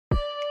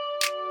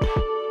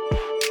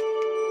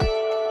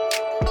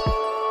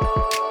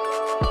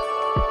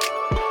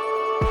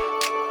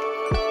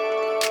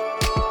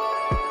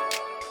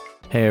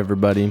Hey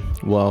everybody,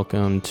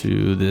 welcome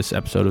to this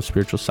episode of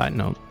Spiritual Side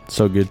Note.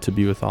 So good to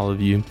be with all of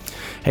you.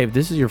 Hey, if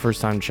this is your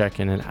first time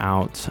checking it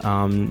out,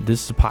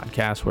 this is a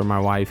podcast where my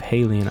wife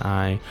Haley and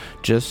I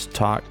just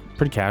talk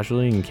pretty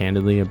casually and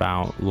candidly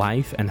about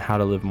life and how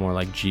to live more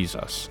like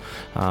Jesus.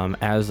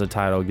 As the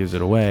title gives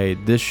it away,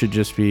 this should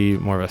just be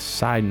more of a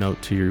side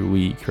note to your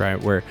week,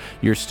 right? Where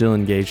you're still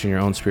engaged in your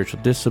own spiritual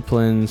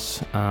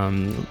disciplines,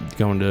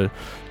 going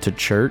to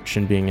church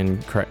and being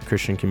in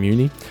Christian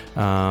community,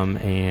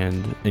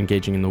 and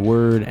engaging in the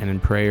Word and in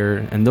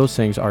prayer. And those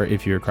things are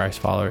if you're a Christ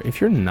follower.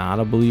 If you're not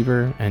a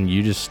believer and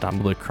you just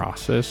stumbled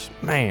across this,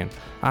 man,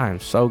 I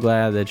am so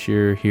glad that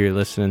you're here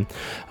listening.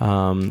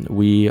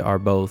 We are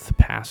both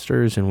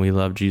pastors and we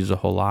love Jesus a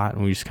whole lot,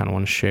 and we just kind of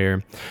want to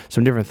share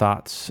some different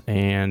thoughts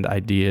and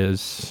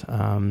ideas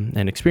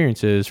and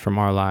experiences from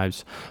our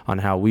lives on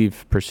how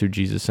we've pursued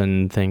Jesus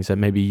and things that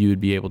maybe you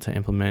would be able to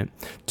implement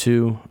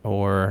too,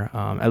 or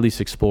at least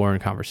explore in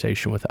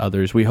conversation with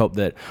others. We hope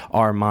that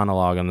our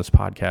monologue on this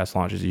podcast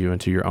launches you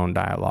into your own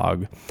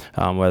dialogue,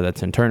 whether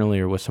that's internally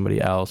or with somebody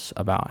else,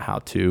 about how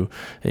to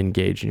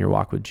engage in your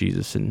walk with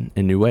Jesus in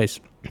new ways.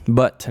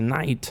 But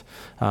tonight,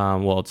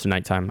 it's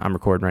nighttime. I'm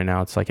recording right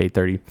now. It's like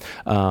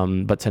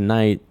 8:30. But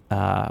tonight,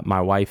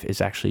 my wife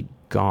is actually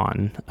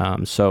gone.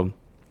 So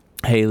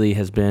Haley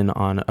has been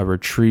on a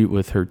retreat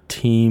with her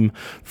team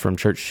from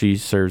church. She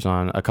serves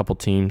on a couple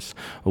teams.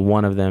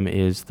 One of them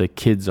is the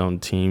Kids Zone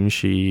team.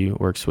 She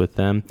works with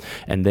them,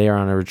 and they are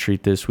on a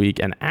retreat this week.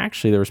 And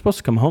actually, they were supposed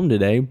to come home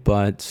today,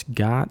 but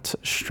got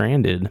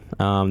stranded.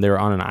 They were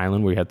on an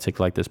island where you had to take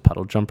like this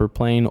puddle jumper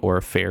plane or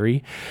a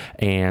ferry,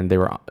 and they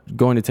were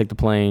going to take the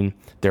plane.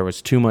 There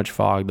was too much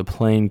fog. The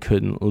plane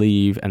couldn't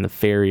leave, and the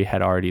ferry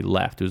had already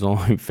left. It was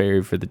only a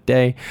ferry for the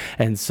day,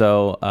 and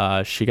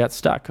so she got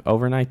stuck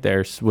overnight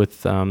there with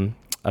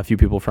a few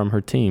people from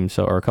her team,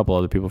 or a couple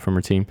other people from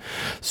her team.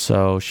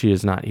 So she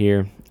is not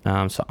here.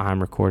 So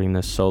I'm recording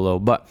this solo.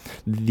 But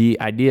the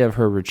idea of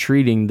her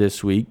retreating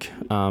this week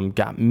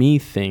got me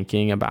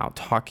thinking about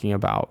talking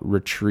about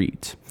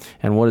retreat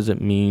and what does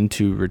it mean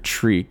to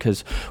retreat?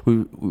 Because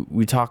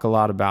we talk a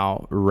lot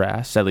about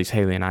rest, at least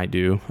Haley and I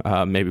do.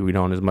 Maybe we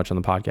don't as much on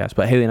the podcast,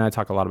 but Haley and I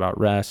talk a lot about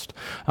rest.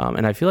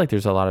 And I feel like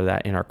there's a lot of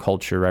that in our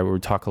culture, right? Where we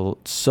talk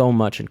so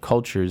much in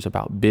cultures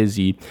about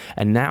busy.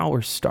 And now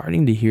we're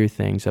starting to hear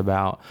things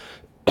about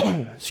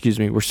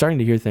we're starting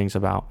to hear things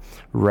about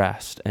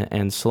rest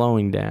and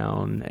slowing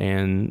down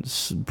and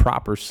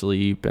proper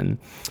sleep and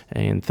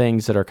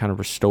things that are kind of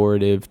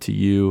restorative to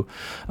you.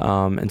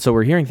 And so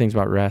we're hearing things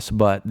about rest,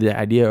 but the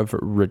idea of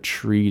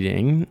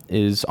retreating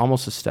is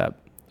almost a step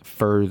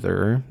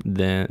further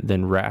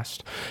than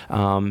rest.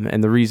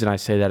 And the reason I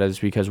say that is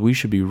because we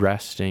should be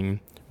resting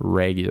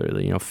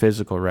regularly.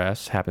 Physical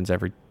rest happens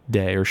every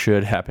day, or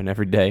should happen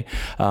every day,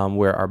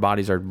 where our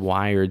bodies are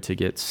wired to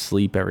get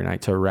sleep every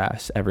night, to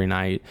rest every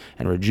night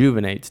and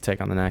rejuvenate to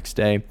take on the next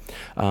day.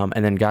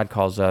 And then God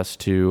calls us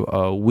to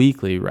a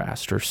weekly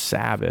rest or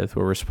Sabbath,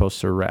 where we're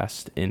supposed to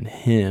rest in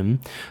Him,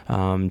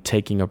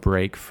 taking a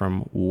break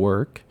from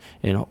work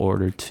in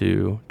order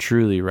to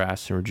truly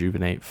rest and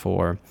rejuvenate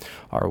for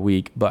our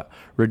week. But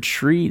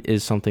retreat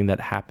is something that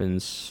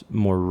happens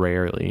more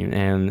rarely,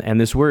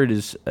 and this word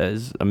is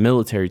a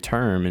military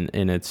term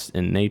in its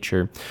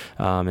nature,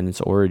 and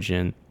its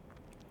origin.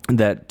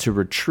 That to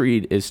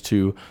retreat is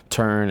to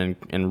turn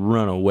and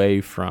run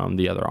away from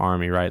the other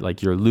army, right?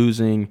 Like you're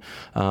losing,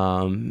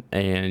 so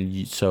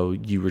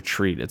you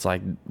retreat. It's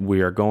like,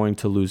 we are going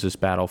to lose this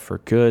battle for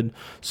good.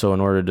 So in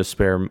order to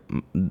spare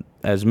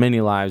as many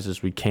lives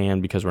as we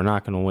can, because we're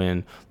not going to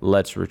win,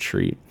 let's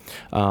retreat.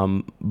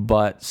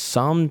 But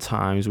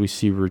sometimes we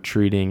see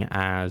retreating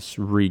as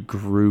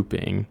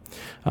regrouping.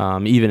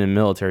 Even in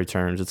military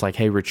terms, it's like,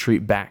 hey,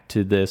 retreat back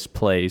to this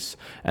place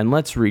and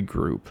let's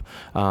regroup,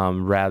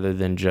 rather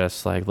than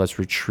just like, let's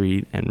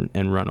retreat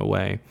and run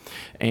away.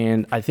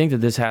 And I think that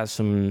this has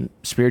some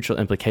spiritual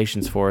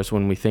implications for us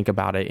when we think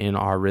about it in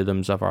our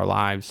rhythms of our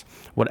lives,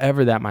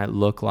 whatever that might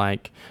look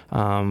like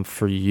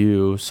for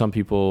you. Some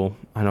people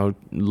I know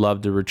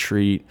love to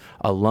retreat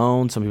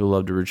alone. Some people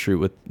love to retreat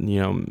with,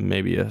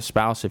 maybe a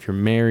spouse if you're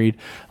married.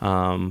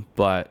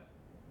 But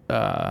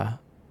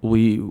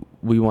we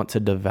want to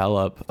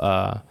develop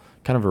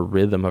kind of a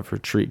rhythm of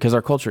retreat, because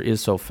our culture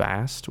is so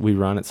fast. We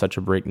run at such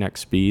a breakneck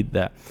speed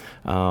that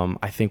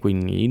I think we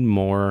need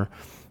more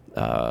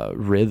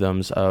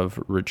rhythms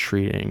of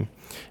retreating.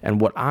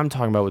 And what I'm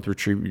talking about with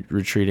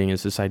retreating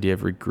is this idea of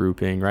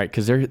regrouping, right?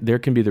 Because there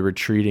can be the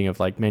retreating of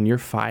like, man, you're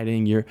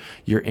fighting,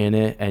 you're in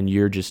it, and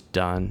you're just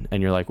done,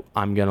 and you're like,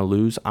 I'm gonna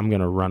lose, I'm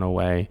gonna run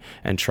away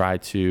and try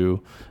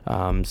to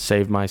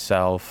save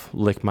myself,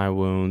 lick my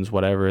wounds,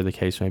 whatever the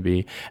case may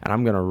be, and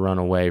I'm gonna run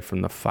away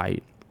from the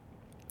fight.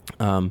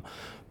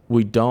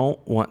 We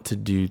don't want to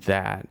do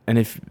that.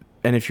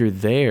 And if you're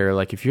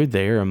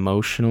there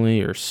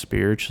emotionally or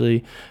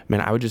spiritually,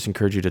 man, I would just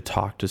encourage you to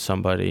talk to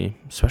somebody,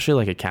 especially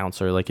like a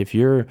counselor. Like if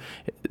you're,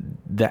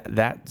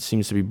 that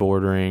seems to be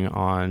bordering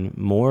on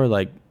more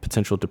like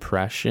potential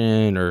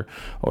depression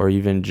or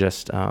even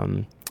just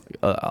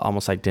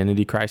almost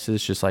identity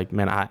crisis, just like,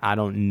 man, I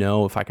don't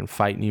know if I can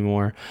fight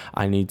anymore.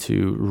 I need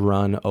to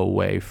run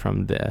away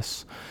from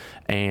this.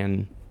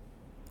 And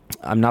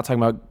I'm not talking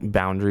about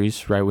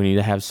boundaries, right? We need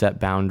to have set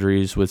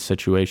boundaries with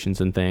situations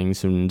and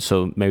things. And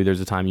so maybe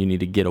there's a time you need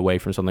to get away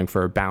from something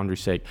for a boundary's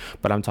sake.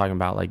 But I'm talking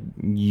about like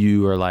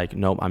you are like,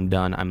 nope, I'm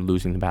done. I'm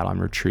losing the battle. I'm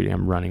retreating.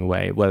 I'm running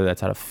away, whether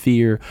that's out of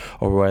fear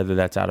or whether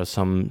that's out of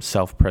some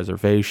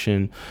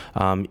self-preservation.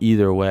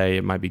 Either way,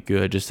 it might be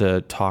good just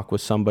to talk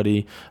with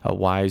somebody, a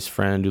wise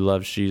friend who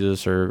loves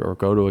Jesus, or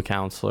go to a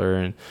counselor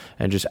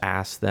and just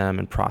ask them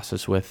and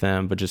process with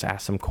them, but just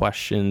ask them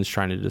questions,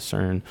 trying to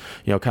discern,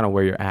 kind of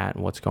where you're at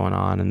and what's going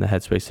on in the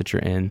headspace that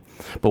you're in.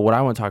 But what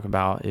I want to talk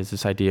about is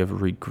this idea of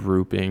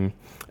regrouping.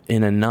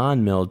 In a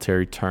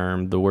non-military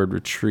term, the word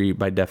retreat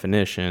by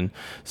definition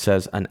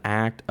says an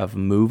act of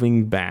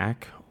moving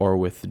back or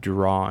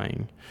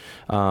withdrawing.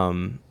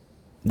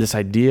 This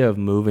idea of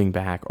moving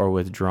back or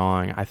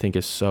withdrawing, I think,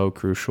 is so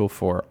crucial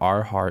for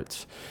our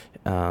hearts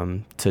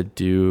to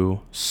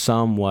do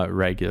somewhat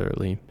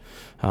regularly.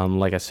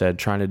 Like I said,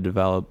 trying to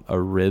develop a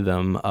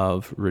rhythm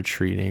of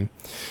retreating.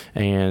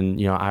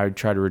 And, I would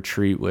try to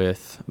retreat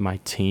with my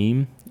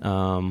team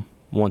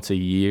once a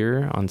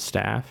year on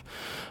staff.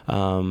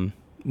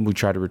 We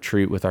try to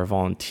retreat with our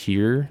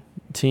volunteer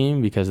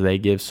team because they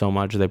give so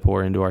much. They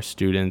pour into our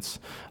students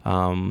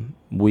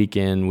week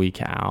in,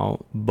 week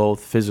out,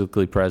 both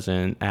physically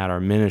present at our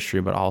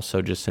ministry, but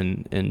also just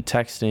in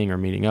texting or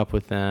meeting up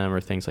with them or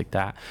things like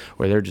that,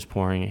 where they're just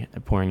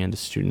pouring into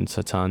students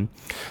a ton.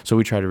 So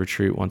we try to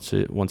retreat once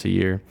a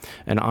year.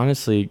 And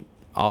honestly,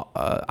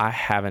 I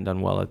haven't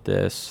done well at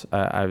this.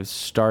 I've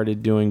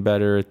started doing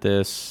better at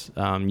this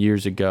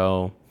years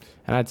ago.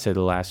 And I'd say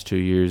the last 2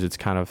 years, it's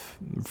kind of,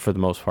 for the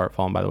most part,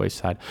 fallen by the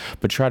wayside.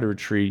 But try to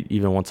retreat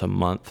even once a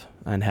month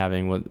and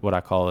having what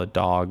I call a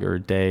dog or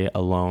day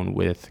alone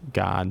with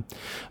God.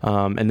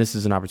 And this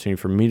is an opportunity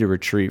for me to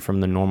retreat from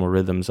the normal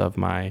rhythms of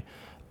my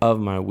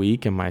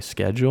week and my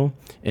schedule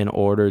in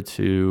order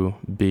to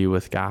be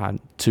with God,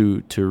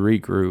 to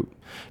regroup.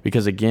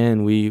 Because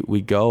again,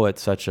 we go at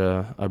such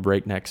a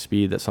breakneck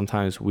speed that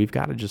sometimes we've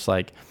got to just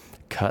like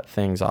cut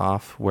things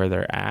off where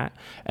they're at,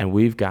 and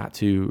we've got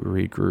to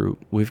regroup.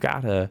 We've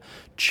got to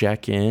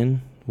check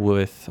in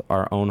with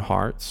our own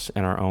hearts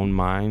and our own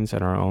minds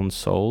and our own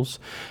souls,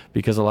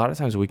 because a lot of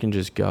times we can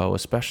just go,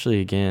 especially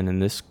again in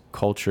this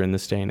culture, in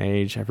this day and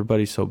age,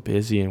 everybody's so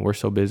busy and we're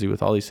so busy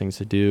with all these things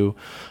to do,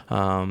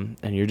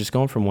 and you're just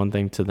going from one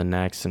thing to the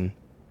next, and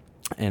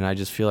I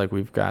just feel like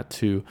we've got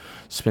to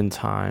spend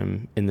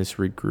time in this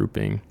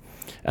regrouping.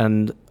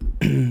 And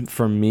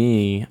for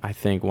me, I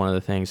think one of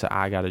the things that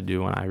I got to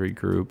do when I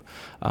regroup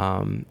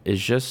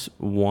is just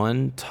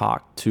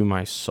talk to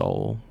my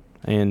soul.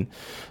 And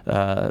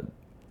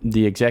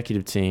the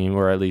executive team,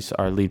 or at least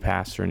our lead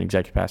pastor and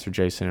executive pastor,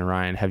 Jason and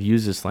Ryan, have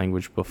used this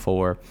language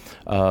before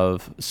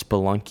of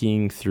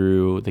spelunking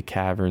through the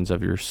caverns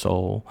of your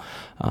soul.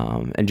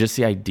 And just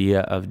the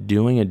idea of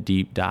doing a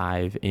deep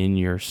dive in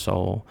your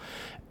soul.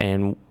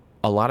 And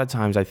a lot of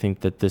times I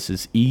think that this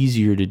is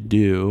easier to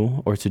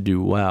do or to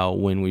do well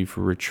when we've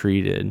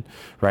retreated,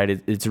 right?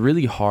 It's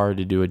really hard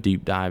to do a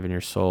deep dive in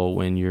your soul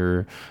when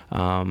you're,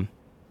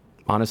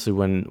 honestly,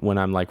 when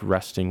I'm like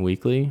resting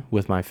weekly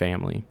with my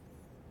family,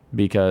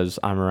 because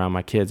I'm around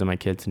my kids and my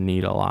kids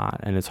need a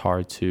lot, and it's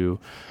hard to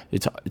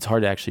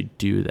actually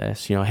do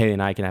this. Haley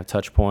and I can have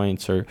touch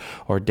points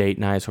or date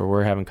nights where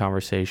we're having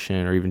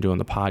conversation or even doing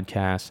the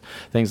podcast,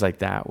 things like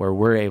that, where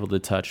we're able to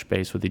touch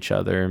base with each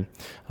other,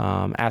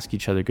 ask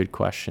each other good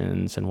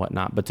questions and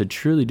whatnot. But to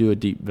truly do a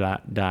deep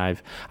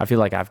dive, I feel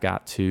like I've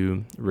got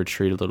to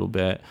retreat a little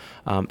bit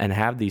and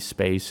have these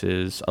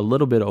spaces a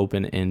little bit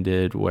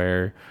open-ended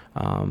where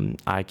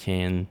I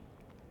can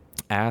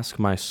ask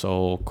my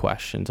soul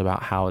questions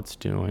about how it's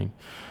doing.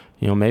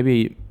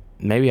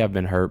 Maybe I've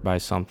been hurt by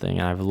something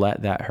and I've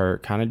let that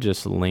hurt kind of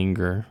just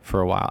linger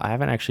for a while. I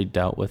haven't actually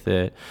dealt with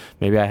it.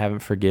 Maybe I haven't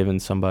forgiven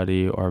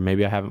somebody, or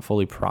maybe I haven't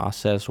fully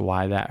processed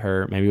why that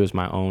hurt. Maybe it was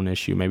my own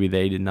issue. Maybe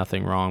they did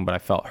nothing wrong, but I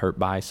felt hurt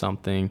by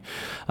something.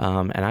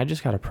 And I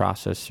just got to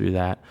process through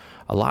that.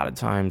 A lot of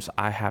times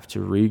I have to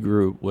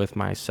regroup with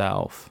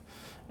myself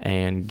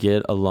and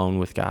get alone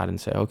with God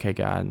and say, okay,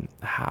 God,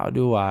 how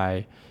do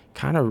I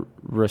kind of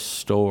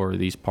restore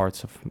these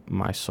parts of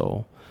my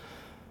soul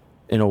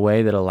in a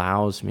way that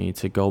allows me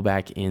to go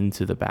back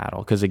into the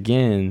battle? Because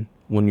again,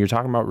 when you're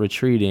talking about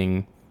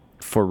retreating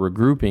for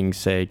regrouping's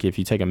sake, if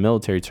you take a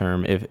military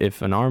term,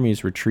 if an army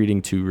is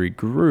retreating to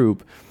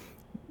regroup,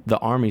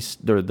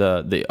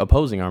 the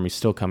opposing army is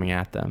still coming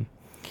at them.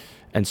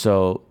 And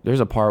so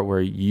there's a part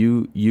where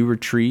you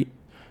retreat,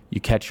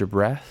 you catch your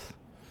breath,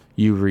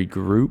 you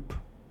regroup,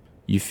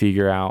 you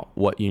figure out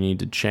what you need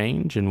to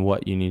change and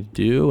what you need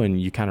to do, and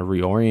you kind of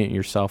reorient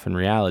yourself in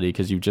reality,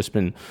 because you've just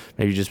been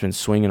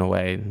swinging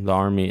away. The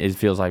army, it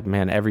feels like,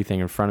 man,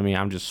 everything in front of me,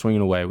 I'm just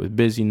swinging away with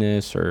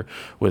busyness or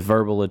with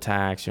verbal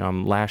attacks.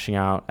 I'm lashing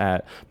out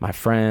at my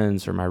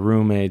friends or my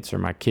roommates or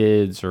my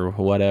kids or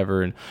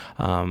whatever, and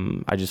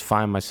I just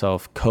find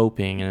myself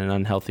coping in an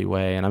unhealthy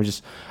way, and I'm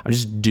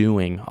just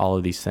doing all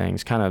of these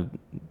things, kind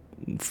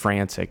of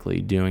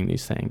frantically doing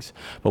these things.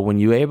 But when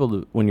you're able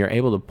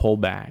to pull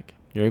back,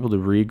 you're able to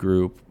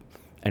regroup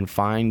and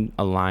find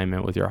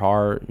alignment with your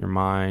heart, your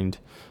mind,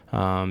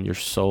 your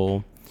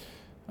soul.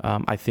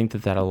 I think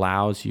that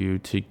allows you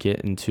to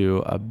get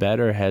into a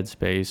better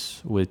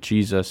headspace with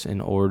Jesus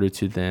in order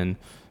to then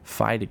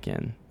fight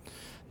again.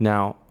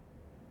 Now,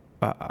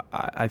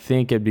 I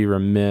think it'd be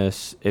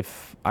remiss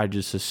if I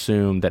just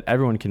assume that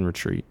everyone can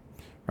retreat,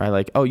 right?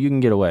 Like, oh, you can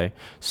get away.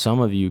 Some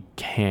of you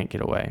can't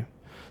get away.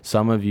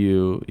 Some of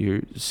you,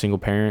 you're single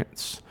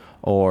parents,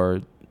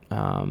 or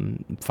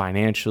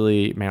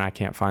financially, man, I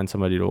can't find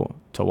somebody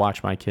to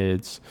watch my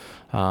kids,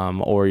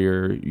 or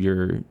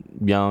you're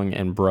young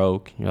and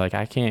broke. You're like,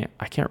 I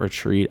can't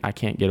retreat. I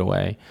can't get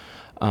away.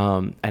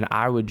 And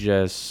I would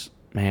just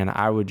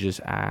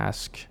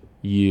ask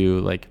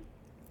you, like,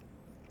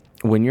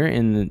 when you're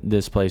in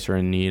this place or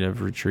in need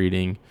of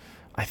retreating,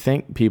 I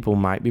think people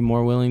might be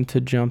more willing to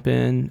jump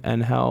in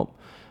and help.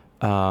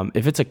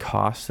 If it's a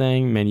cost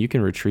thing, man, you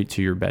can retreat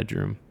to your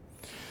bedroom.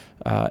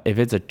 If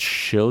it's a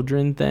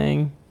children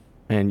thing,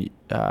 and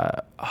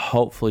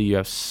hopefully you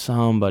have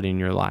somebody in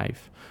your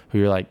life who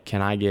you're like,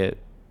 can I get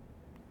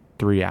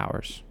 3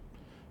 hours?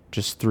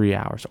 Just 3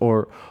 hours.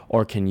 Or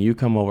can you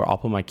come over? I'll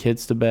put my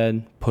kids to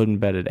bed, put in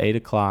bed at 8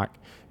 o'clock.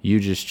 You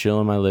just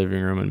chill in my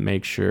living room and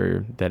make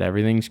sure that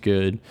everything's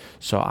good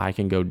so I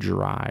can go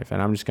drive.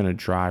 And I'm just going to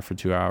drive for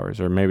 2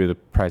 hours, or maybe the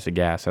price of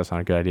gas. That's not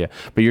a good idea.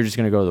 But you're just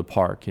going to go to the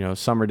park.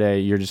 Summer day,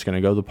 you're just going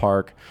to go to the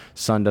park.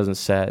 Sun doesn't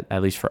set,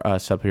 at least for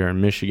us up here in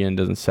Michigan,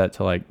 doesn't set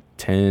till like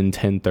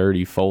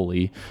 10:30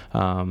 fully.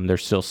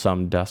 There's still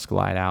some dusk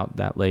light out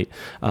that late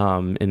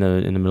in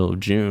the middle of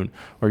June.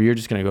 Or you're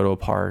just going to go to a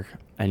park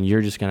and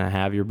you're just going to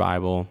have your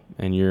Bible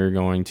and you're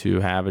going to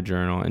have a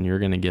journal and you're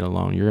going to get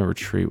alone. You're going to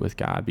retreat with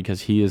God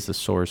because he is the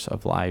source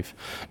of life.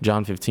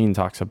 John 15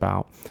 talks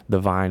about the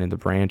vine and the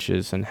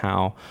branches, and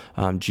how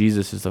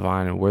Jesus is the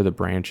vine and we're the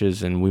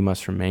branches, and we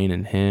must remain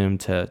in him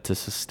to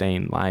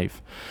sustain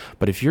life.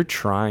 But if you're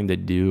trying to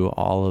do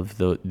all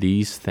of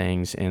these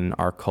things in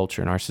our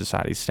culture, in our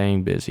society,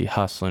 staying busy,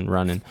 hustling,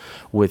 running,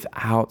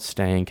 without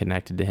staying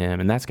connected to him,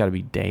 and that's got to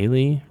be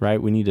daily,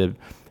 right? We need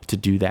to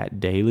do that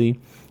daily.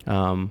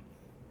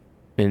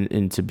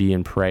 And to be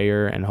in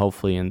prayer and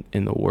hopefully in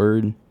the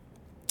word.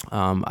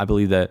 I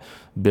believe that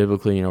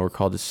biblically, we're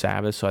called to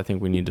Sabbath. So I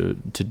think we need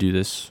to do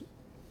this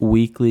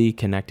weekly,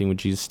 connecting with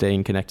Jesus,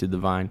 staying connected to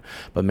the vine.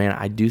 But man,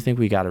 I do think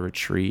we got to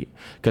retreat,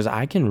 because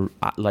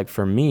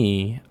for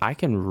me, I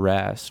can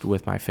rest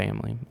with my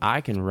family.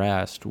 I can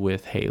rest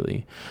with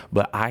Haley,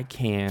 but I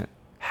can't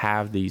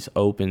have these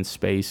open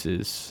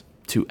spaces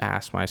to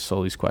ask my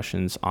soul these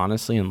questions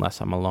honestly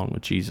unless I'm alone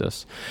with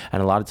Jesus.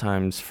 And a lot of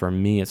times for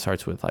me, it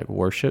starts with like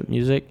worship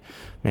music.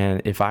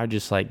 Man, if I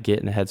just like get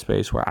in a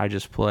headspace where I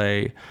just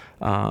play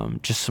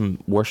just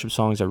some worship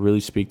songs that really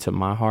speak to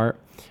my heart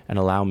and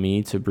allow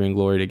me to bring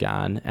glory to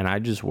God, and I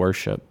just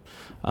worship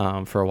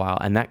for a while,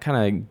 and that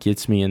kind of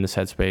gets me in this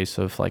headspace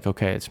of like,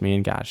 okay, it's me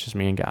and God. It's just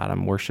me and God.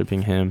 I'm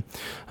worshiping him,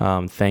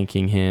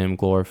 thanking him,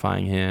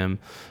 glorifying him.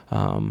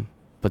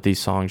 But these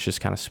songs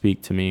just kind of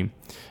speak to me.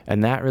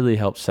 And that really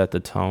helps set the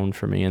tone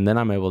for me. And then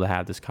I'm able to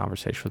have this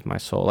conversation with my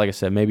soul. Like I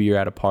said, maybe you're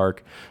at a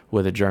park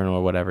with a journal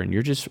or whatever, and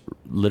you're just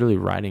literally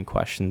writing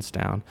questions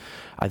down.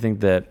 I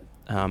think that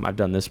I've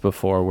done this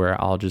before where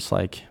I'll just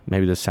like,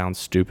 maybe this sounds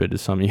stupid to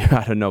some of you,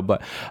 I don't know,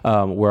 but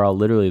where I'll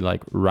literally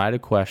like write a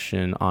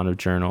question on a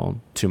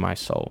journal to my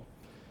soul.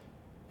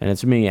 And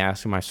it's me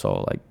asking my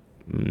soul, like,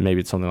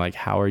 maybe it's something like,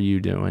 how are you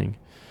doing?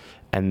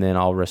 And then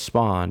I'll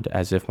respond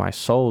as if my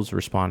soul's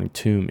responding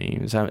to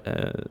me.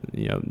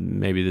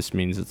 Maybe this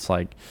means it's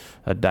like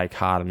a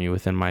dichotomy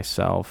within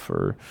myself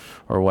or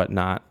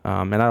whatnot.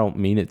 And I don't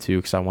mean it to,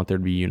 because I want there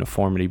to be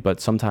uniformity.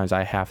 But sometimes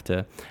I have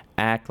to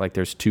act like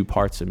there's two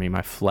parts of me: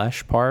 my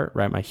flesh part,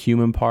 right, my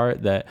human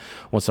part that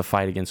wants to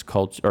fight against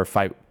culture, or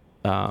fight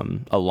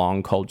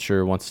along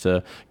culture, wants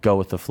to go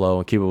with the flow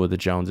and keep it with the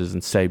Joneses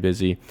and stay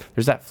busy.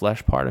 There's that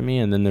flesh part of me,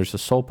 and then there's the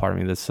soul part of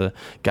me that's a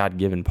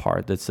God-given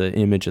part, that's the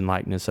image and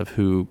likeness of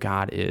who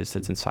God is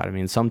that's inside of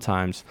me. And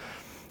sometimes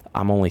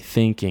I'm only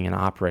thinking and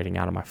operating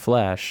out of my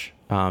flesh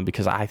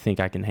because I think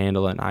I can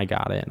handle it and I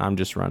got it and I'm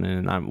just running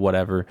and I'm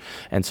whatever.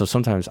 And so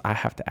sometimes I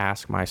have to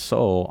ask my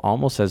soul,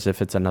 almost as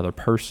if it's another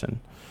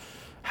person,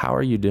 how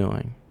are you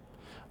doing?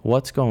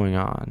 What's going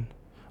on?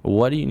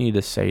 What do you need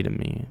to say to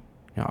me?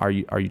 Are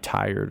you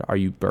tired? Are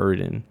you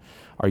burdened?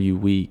 Are you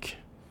weak?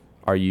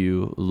 Are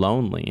you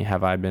lonely?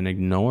 Have I been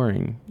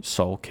ignoring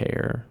soul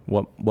care?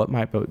 What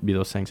might be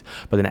those things?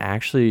 But then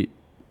actually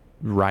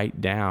write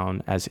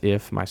down as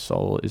if my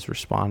soul is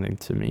responding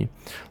to me.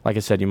 Like I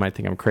said, you might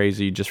think I'm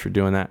crazy just for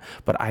doing that,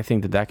 but I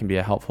think that can be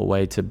a helpful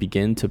way to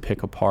begin to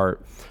pick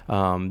apart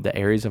the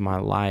areas of my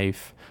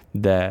life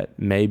that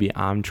maybe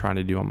I'm trying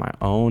to do on my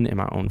own, in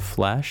my own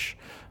flesh,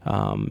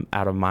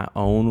 out of my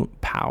own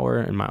power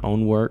and my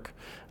own work,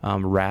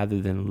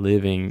 rather than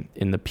living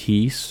in the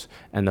peace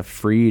and the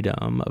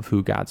freedom of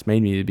who God's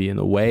made me to be, in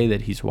the way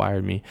that he's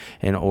wired me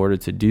in order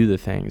to do the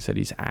things that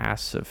he's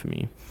asked of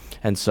me.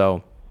 And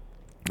so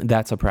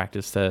that's a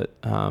practice that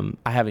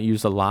I haven't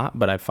used a lot,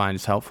 but I find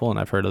is helpful, and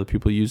I've heard other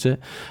people use it.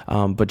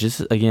 But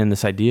just, again,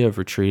 this idea of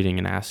retreating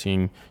and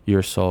asking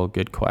your soul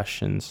good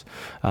questions.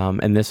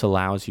 And this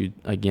allows you,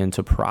 again,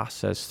 to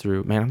process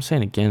through, man, I'm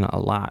saying again a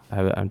lot.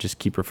 I just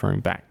keep referring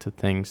back to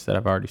things that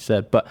I've already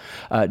said, but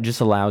just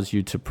allows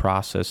you to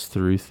process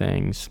through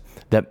things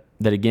that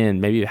again,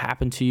 maybe it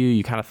happened to you,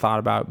 you kind of thought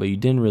about it, but you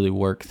didn't really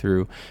work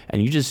through,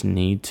 and you just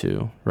need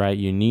to, right?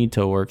 You need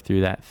to work through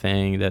that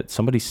thing that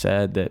somebody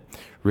said that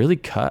really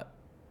cut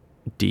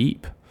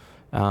deep.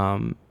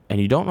 And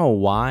you don't know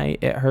why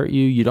it hurt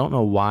you. You don't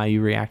know why you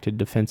reacted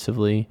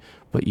defensively,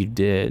 but you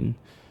did.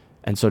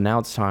 And so now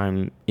it's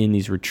time in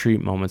these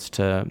retreat moments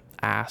to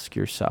ask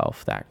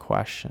yourself that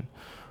question.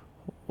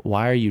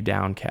 Why are you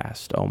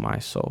downcast, O my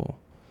soul?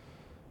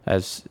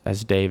 As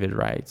David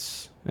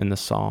writes in the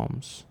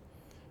Psalms.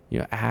 He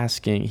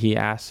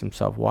asks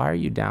himself, why are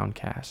you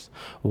downcast?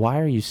 Why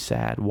are you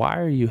sad? Why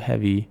are you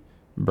heavy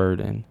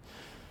burdened?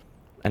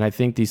 And I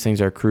think these things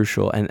are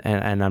crucial.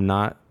 And I'm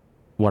not,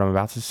 what I'm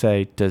about to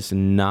say does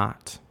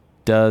not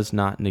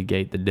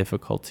negate the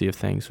difficulty of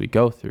things we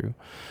go through.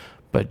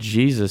 But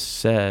Jesus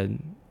said,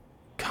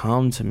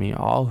 come to me,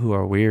 all who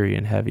are weary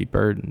and heavy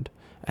burdened,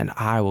 and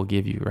I will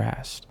give you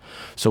rest.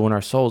 So when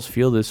our souls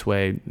feel this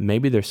way,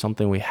 maybe there's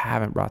something we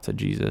haven't brought to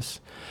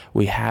Jesus.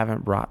 We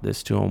haven't brought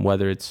this to him,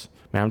 whether it's,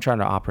 man, I'm trying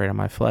to operate on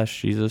my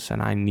flesh, Jesus,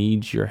 and I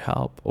need your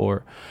help.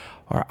 Or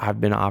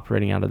I've been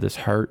operating out of this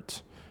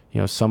hurt.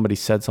 Somebody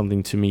said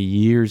something to me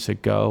years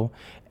ago,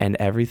 and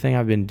everything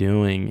I've been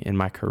doing in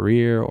my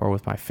career or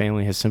with my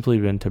family has simply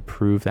been to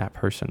prove that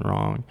person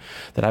wrong.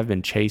 That I've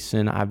been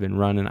chasing, I've been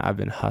running, I've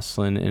been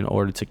hustling in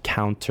order to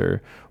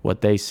counter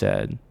what they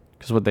said,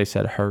 because what they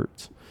said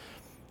hurt.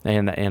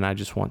 And I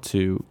just want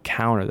to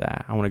counter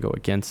that. I want to go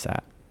against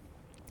that.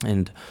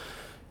 And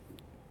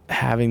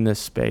having this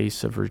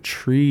space of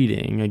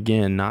retreating,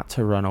 again, not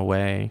to run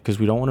away, because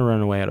we don't want to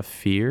run away out of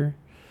fear.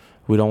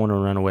 We don't want to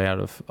run away out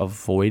of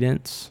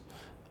avoidance,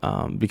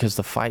 because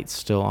the fight's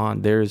still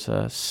on. There's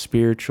a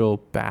spiritual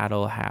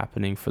battle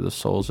happening for the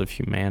souls of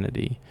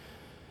humanity.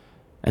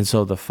 And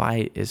so the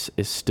fight is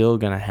still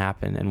going to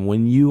happen. And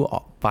when you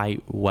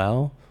fight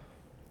well,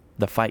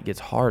 the fight gets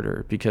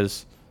harder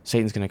because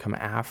Satan's going to come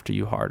after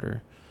you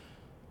harder.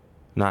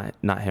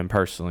 Not him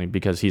personally,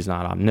 because he's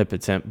not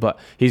omnipotent, but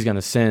he's going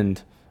to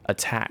send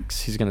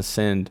attacks. He's going to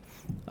send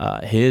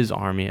his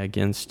army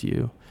against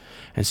you.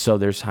 And so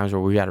there's times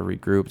where we got to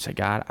regroup and say,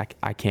 God,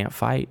 I can't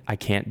fight. I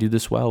can't do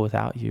this well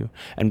without you.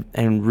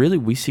 And really,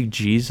 we see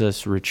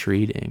Jesus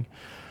retreating.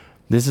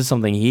 This is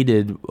something he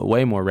did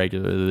way more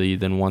regularly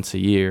than once a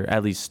year,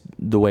 at least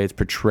the way it's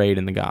portrayed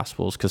in the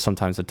Gospels, because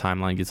sometimes the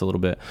timeline gets a little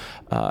bit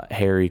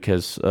hairy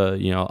because,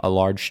 a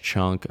large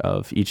chunk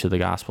of each of the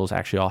Gospels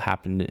actually all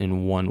happened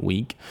in 1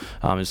 week.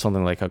 It's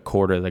something like a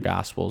quarter of the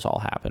Gospels all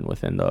happened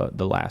within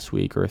the last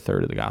week, or a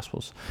third of the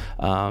Gospels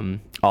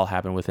all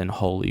happened within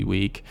Holy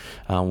Week,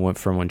 went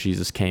from when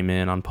Jesus came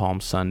in on Palm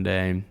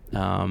Sunday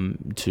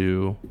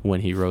to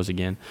when he rose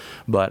again.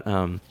 But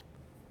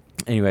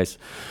anyways...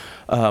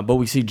 but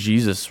we see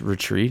Jesus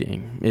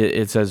retreating.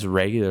 It says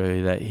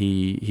regularly that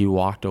he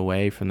walked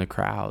away from the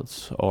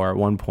crowds, or at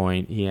one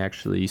point he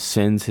actually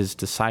sends his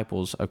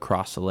disciples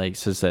across the lake. It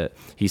says that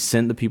he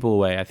sent the people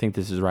away. I think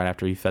this is right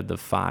after he fed the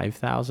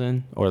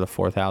 5,000 or the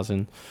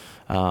 4,000.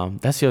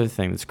 That's the other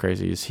thing that's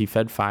crazy, is he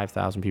fed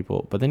 5,000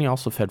 people, but then he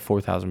also fed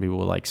 4,000 people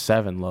with like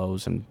 7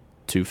 loaves and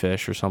 2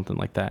 fish or something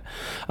like that.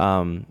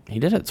 He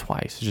did it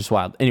twice. It's just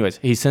wild. Anyways,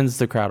 he sends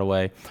the crowd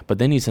away, but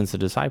then he sends the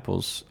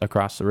disciples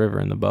across the river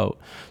in the boat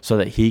so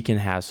that he can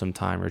have some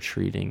time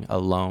retreating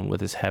alone with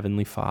his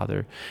heavenly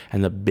Father.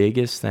 And the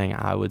biggest thing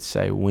I would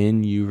say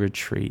when you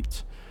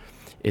retreat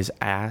is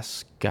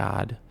ask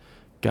God,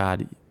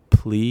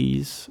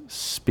 please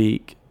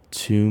speak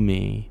to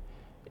me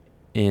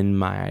in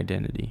my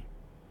identity.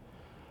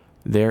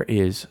 There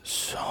is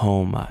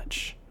so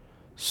much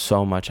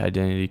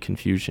identity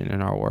confusion in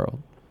our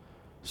world.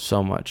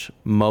 So much.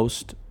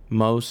 Most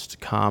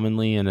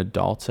commonly, in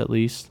adults at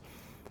least,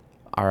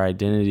 our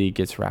identity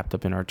gets wrapped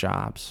up in our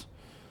jobs.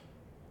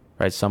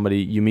 Right?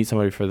 You meet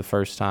somebody for the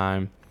first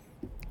time,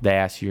 they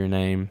ask you your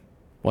name.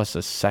 What's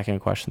the second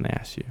question they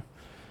ask you?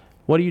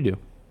 What do you do?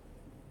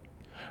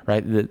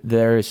 Right?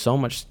 There is so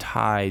much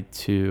tied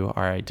to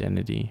our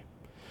identity.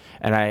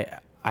 And I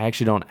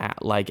actually don't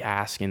like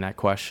asking that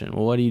question.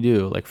 Well, what do you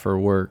do, like, for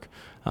work?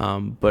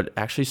 But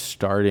actually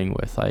starting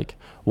with, like,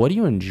 what do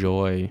you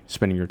enjoy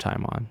spending your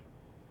time on?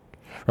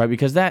 Right?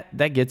 Because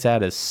that gets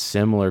at a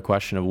similar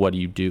question of what do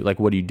you do? Like,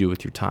 what do you do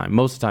with your time?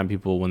 Most of the time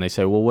people, when they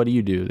say, well, what do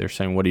you do? They're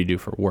saying, what do you do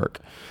for work?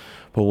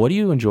 But what do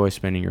you enjoy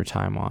spending your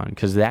time on?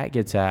 Because that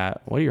gets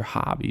at, what are your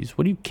hobbies?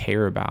 What do you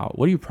care about?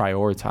 What do you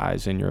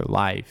prioritize in your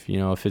life?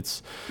 If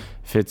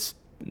it's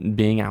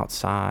being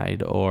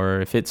outside,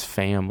 or if it's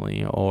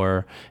family,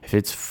 or if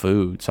it's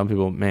food. Some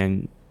people,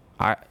 man,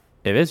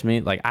 if it's me,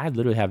 like, I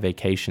literally have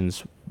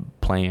vacations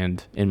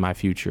planned in my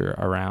future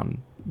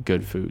around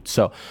good food.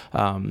 So,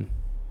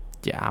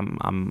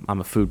 I'm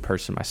a food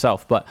person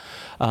myself. But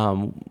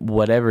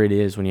whatever it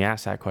is, when you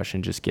ask that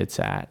question, just gets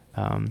at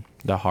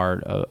the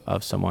heart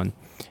of someone.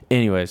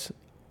 Anyways,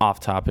 off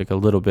topic a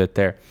little bit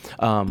there.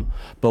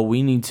 But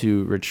we need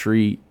to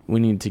retreat. We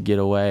need to get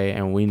away,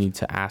 and we need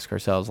to ask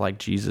ourselves like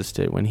Jesus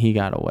did when he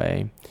got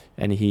away,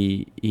 and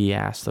he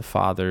asked the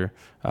Father,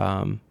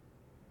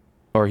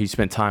 or he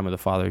spent time with the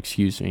Father,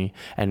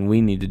 and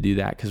we need to do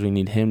that because we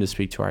need him to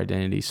speak to our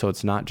identity. So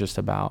it's not just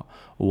about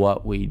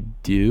what we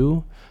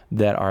do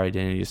that our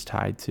identity is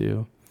tied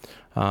to.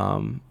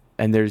 And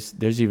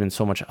there's even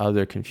so much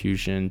other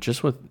confusion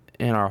just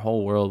in our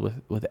whole world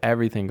with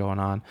everything going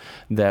on,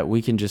 that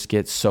we can just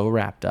get so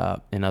wrapped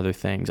up in other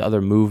things,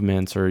 other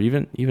movements, or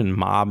even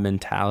mob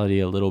mentality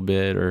a little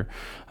bit, or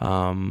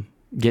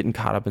getting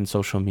caught up in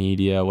social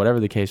media, whatever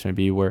the case may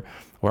be, where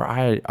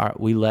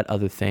we let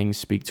other things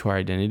speak to our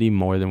identity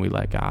more than we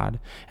let God.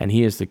 And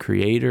he is the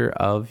creator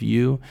of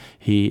you.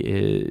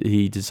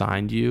 He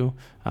designed you.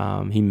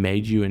 He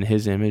made you in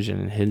his image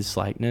and in his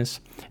likeness.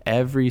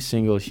 Every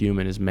single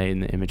human is made in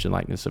the image and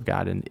likeness of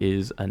God and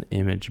is an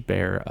image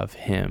bearer of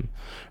him.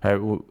 Right?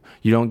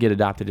 You don't get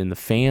adopted in the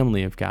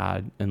family of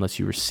God unless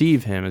you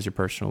receive him as your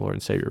personal Lord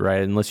and Savior,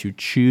 right? Unless you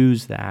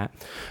choose that.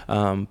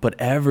 But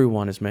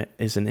everyone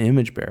is an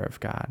image bearer of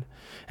God.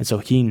 And so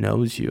he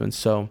knows you. And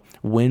so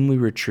when we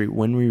retreat,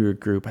 when we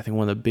regroup, I think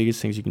one of the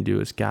biggest things you can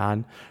do is,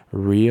 God,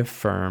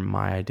 reaffirm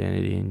my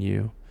identity in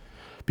you.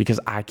 Because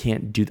I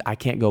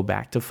can't go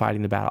back to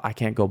fighting the battle. I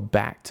can't go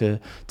back to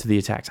the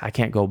attacks. I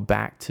can't go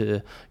back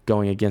to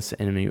going against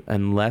the enemy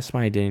unless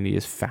my identity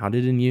is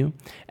founded in you,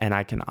 and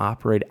I can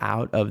operate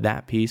out of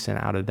that peace and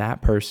out of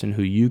that person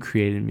who you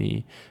created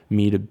me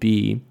to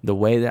be, the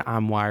way that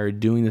I'm wired,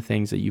 doing the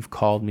things that you've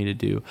called me to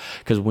do.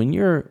 Because when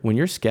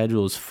your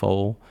schedule is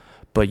full,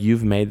 but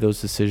you've made those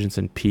decisions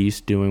in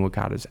peace, doing what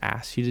God has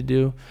asked you to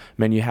do,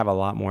 man, you have a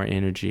lot more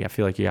energy. I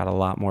feel like you got a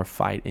lot more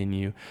fight in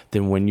you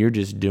than when you're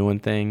just doing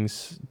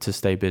things to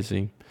stay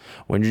busy.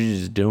 When you're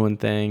just doing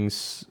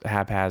things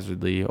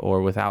haphazardly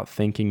or without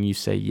thinking, you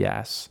say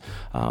yes.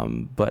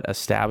 But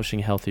establishing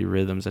healthy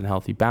rhythms and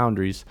healthy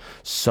boundaries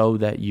so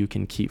that you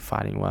can keep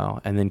fighting well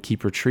and then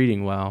keep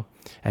retreating well,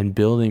 and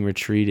building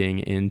retreating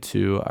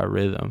into a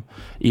rhythm.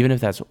 Even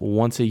if that's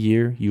once a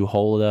year, you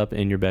hold up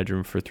in your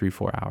bedroom for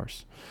 3-4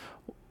 hours.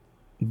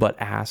 But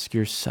ask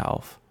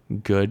yourself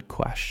good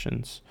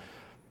questions.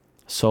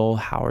 Soul,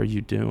 how are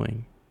you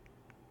doing?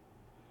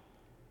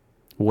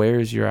 Where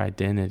is your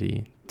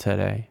identity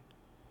today?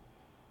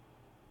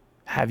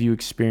 Have you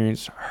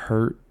experienced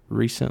hurt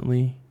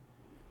recently?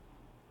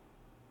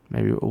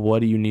 Maybe what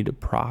do you need to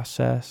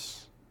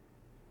process?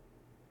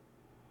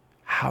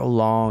 How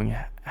long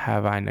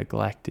have I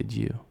neglected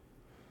you?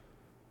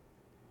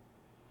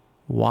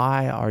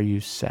 Why are you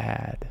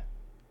sad?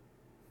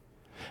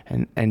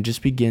 And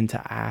just begin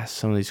to ask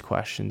some of these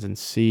questions and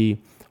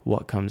see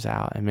what comes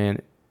out. And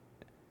man,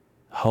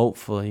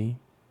 hopefully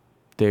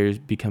there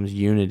becomes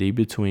unity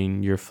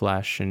between your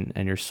flesh and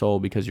your soul,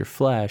 because your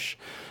flesh,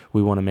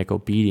 we want to make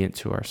obedient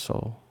to our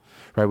soul,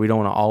 right? We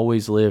don't want to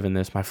always live in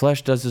this, my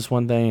flesh does this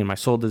one thing and my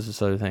soul does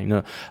this other thing.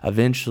 No,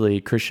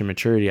 eventually Christian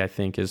maturity, I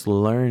think, is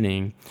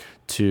learning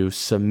to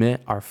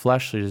submit our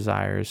fleshly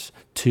desires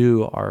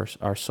to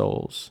our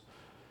souls,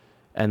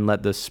 and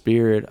let the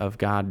Spirit of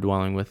God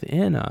dwelling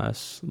within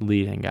us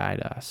lead and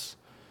guide us.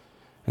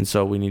 And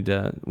so we need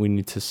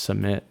to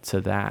submit to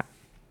that.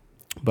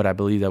 But I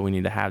believe that we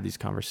need to have these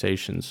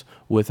conversations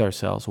with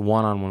ourselves,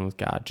 one-on-one with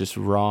God, just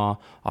raw,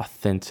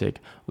 authentic,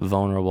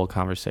 vulnerable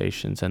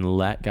conversations, and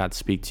let God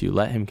speak to you.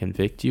 Let him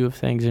convict you of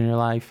things in your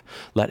life.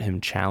 Let him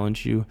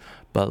challenge you,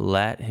 but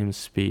let him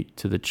speak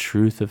to the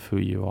truth of who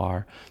you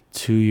are,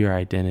 to your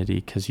identity,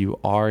 because you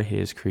are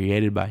his,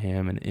 created by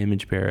him, an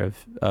image bearer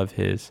of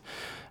his,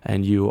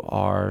 and you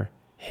are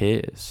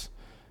his.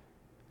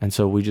 And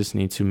so we just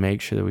need to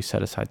make sure that we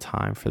set aside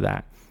time for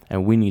that,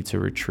 and we need to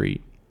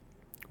retreat.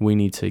 We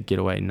need to get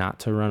away, not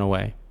to run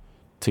away,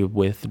 to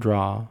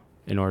withdraw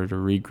in order to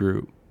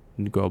regroup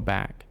and go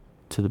back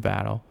to the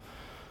battle.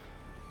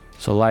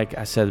 So like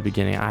I said at the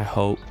beginning, I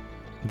hope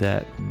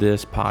that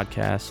this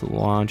podcast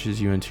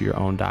launches you into your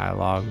own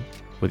dialogue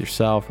with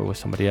yourself or with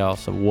somebody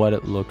else of what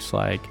it looks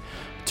like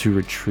to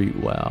retreat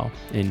well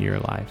in your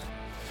life.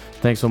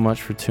 Thanks so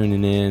much for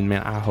tuning in,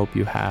 man. I hope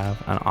you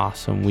have an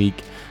awesome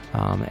week.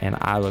 And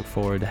I look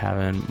forward to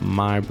having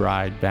my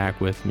bride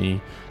back with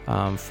me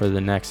for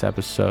the next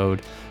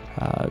episode,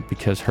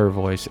 because her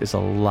voice is a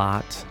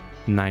lot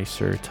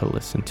nicer to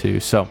listen to.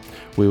 So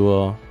we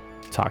will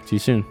talk to you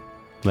soon.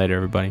 Later,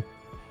 everybody.